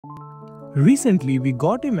Recently, we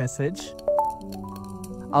got a message.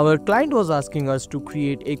 Our client was asking us to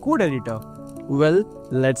create a code editor. Well,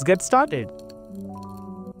 let's get started.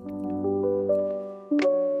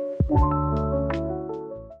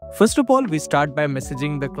 First of all, we start by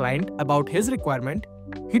messaging the client about his requirement.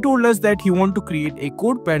 He told us that he wants to create a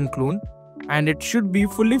CodePen clone and it should be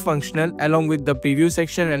fully functional along with the preview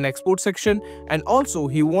section and export section, and also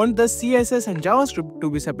he wants the CSS and JavaScript to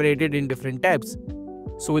be separated in different tabs.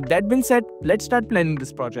 So with that being said, let's start planning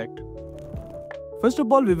this project. First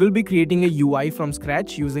of all, we will be creating a UI from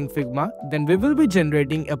scratch using Figma. Then we will be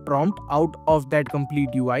generating a prompt out of that complete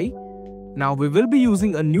UI. Now we will be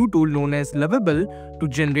using a new tool known as Lovable to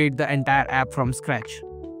generate the entire app from scratch.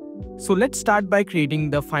 So let's start by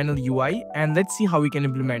creating the final UI and let's see how we can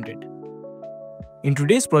implement it. In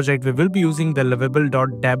today's project, we will be using the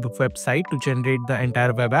Lovable.dev website to generate the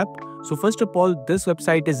entire web app. So first of all, this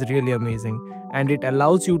website is really amazing and it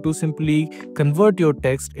allows you to simply convert your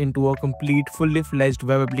text into a complete fully fledged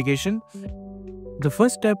web application. The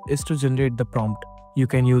first step is to generate the prompt. You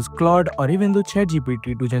can use Claude or even the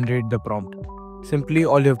ChatGPT to generate the prompt. Simply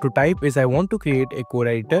all you have to type is I want to create a code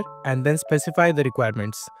editor and then specify the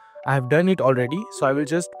requirements. I have done it already, so I will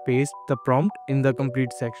just paste the prompt in the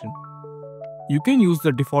complete section. You can use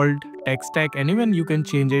the default tech stack and even you can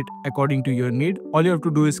change it according to your need. All you have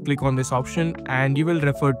to do is click on this option and you will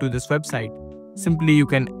refer to this website. Simply you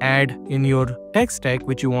can add in your tech stack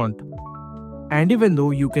which you want. And even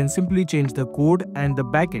though you can simply change the code and the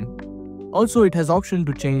backend. Also, it has option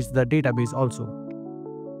to change the database also.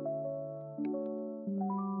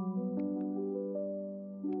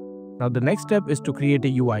 Now the next step is to create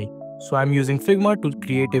a UI. So I'm using Figma to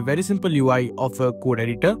create a very simple UI of a code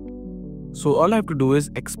editor. So all I have to do is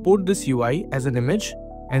export this UI as an image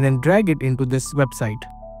and then drag it into this website.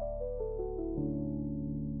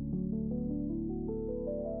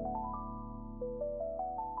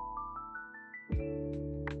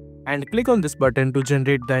 And click on this button to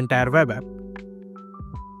generate the entire web app.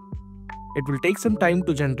 It will take some time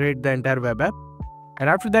to generate the entire web app, and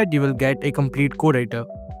after that you will get a complete code editor.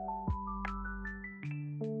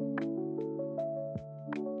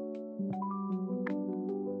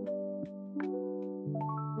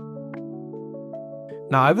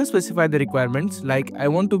 Now I will specify the requirements, like I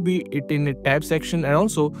want to be it in a tab section, and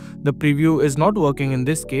also the preview is not working in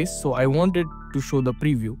this case, so I want it to show the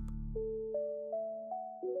preview.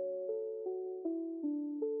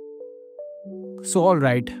 So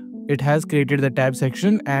alright, it has created the tab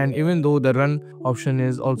section, and even though the run option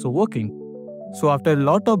is also working. So after a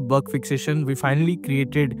lot of bug fixation, we finally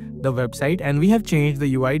created the website and we have changed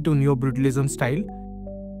the UI to neo-brutalism style.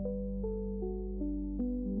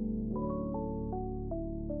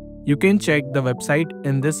 You can check the website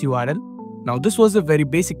in this URL. Now this was a very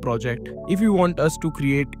basic project. If you want us to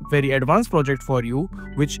create very advanced project for you,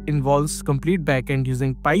 which involves complete backend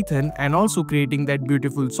using Python and also creating that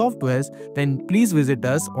beautiful softwares, then please visit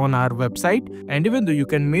us on our website, and even though you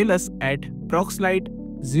can mail us at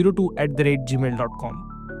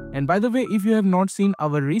proxlite02@gmail.com. And by the way, if you have not seen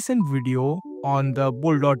our recent video on the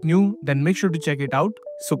Bolt.new, then make sure to check it out.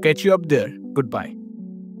 So catch you up there. Goodbye.